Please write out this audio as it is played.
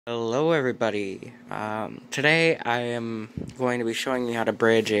Hello everybody. Today I am going to be showing you how to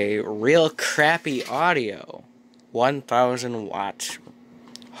bridge a real crappy audio 1000 watt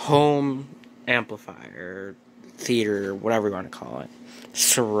home amplifier, theater, whatever you want to call it,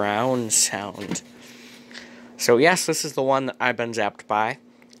 surround sound. So yes, this is the one that I've been zapped by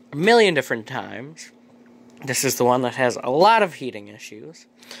a million different times. This is the one that has a lot of heating issues.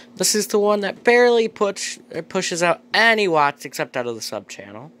 This is the one that barely pushes out any watts except out of the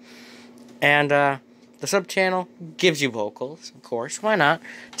sub-channel. And the sub-channel gives you vocals, of course. Why not?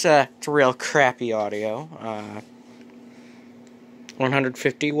 It's a real crappy audio.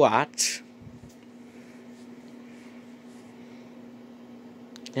 150 watts.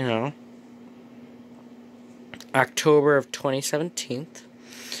 You know. October of 2017.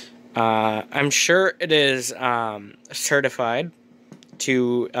 I'm sure it is certified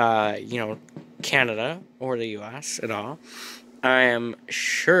to, Canada or the US at all. I am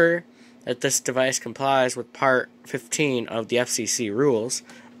sure that this device complies with Part 15 of the FCC rules.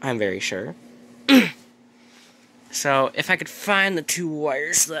 I'm very sure. So, if I could find the two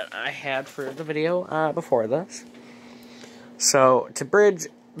wires that I had for the video before this. So, to bridge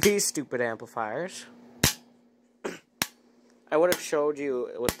these stupid amplifiers, I would have showed you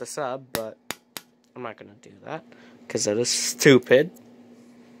with the sub, but I'm not going to do that, because it is stupid.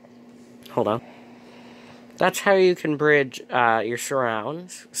 Hold on. That's how you can bridge your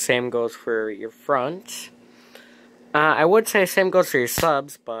surrounds. Same goes for your front. I would say same goes for your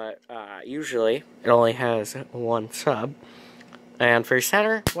subs, but usually it only has one sub. And for your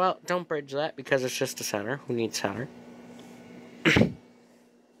center, well, don't bridge that, because it's just a center. Who needs center?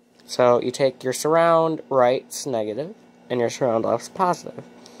 So you take your surround right's negative, and your surround left's positive.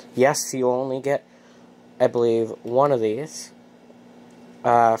 Yes, you only get, I believe, one of these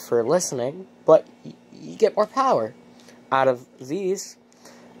for listening, but you get more power out of these.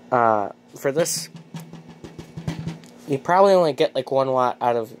 For this, you probably only get like 1 watt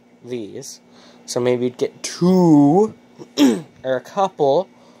out of these, so maybe you'd get 2 or a couple.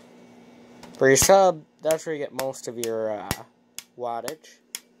 For your sub, that's where you get most of your wattage.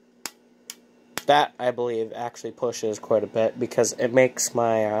 That, I believe, actually pushes quite a bit, because it makes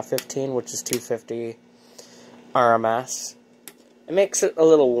my 15, which is 250 RMS, it makes it a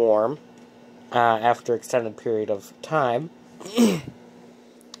little warm after extended period of time.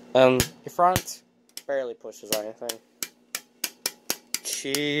 Your front barely pushes anything.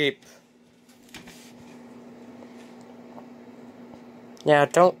 Cheap. Yeah,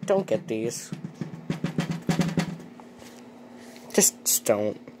 don't get these. Just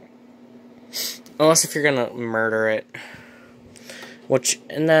don't. Unless if you're gonna murder it. Which,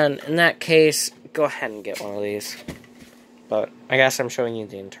 and then, in that case, go ahead and get one of these. But, I guess I'm showing you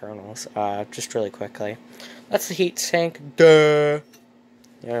the internals, just really quickly. That's the heat sink, duh!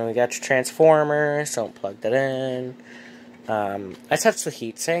 You know, you got your transformers, don't plug that in. I touched the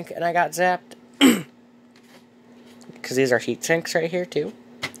heat sink, and I got zapped. Because these are heat sinks right here, too.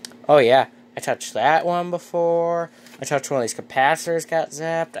 Oh, yeah. I touched that one before. I touched one of these capacitors, got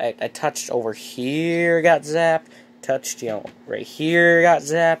zapped. I touched over here, got zapped. Touched, right here, got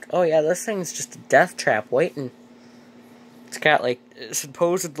zapped. Oh yeah, this thing's just a death trap waiting. It's got, like,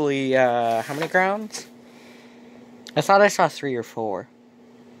 supposedly, how many grounds? I thought I saw 3 or 4.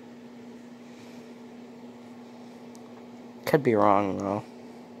 Could be wrong, though.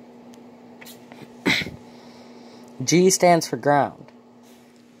 G stands for ground.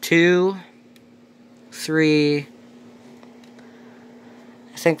 2... 3. I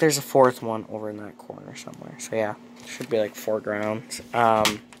think there's a 4th one over in that corner somewhere. So yeah, should be like 4 grounds.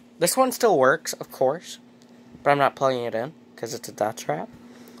 This one still works, of course, but I'm not plugging it in because it's a death trap.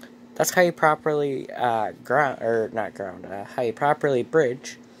 That's how you properly how you properly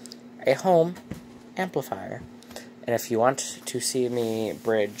bridge a home amplifier. And if you want to see me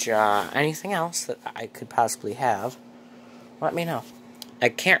bridge anything else that I could possibly have, let me know. I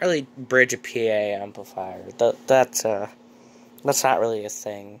can't really bridge a PA amplifier. That's not really a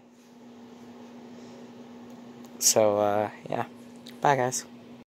thing. So, yeah. Bye, guys.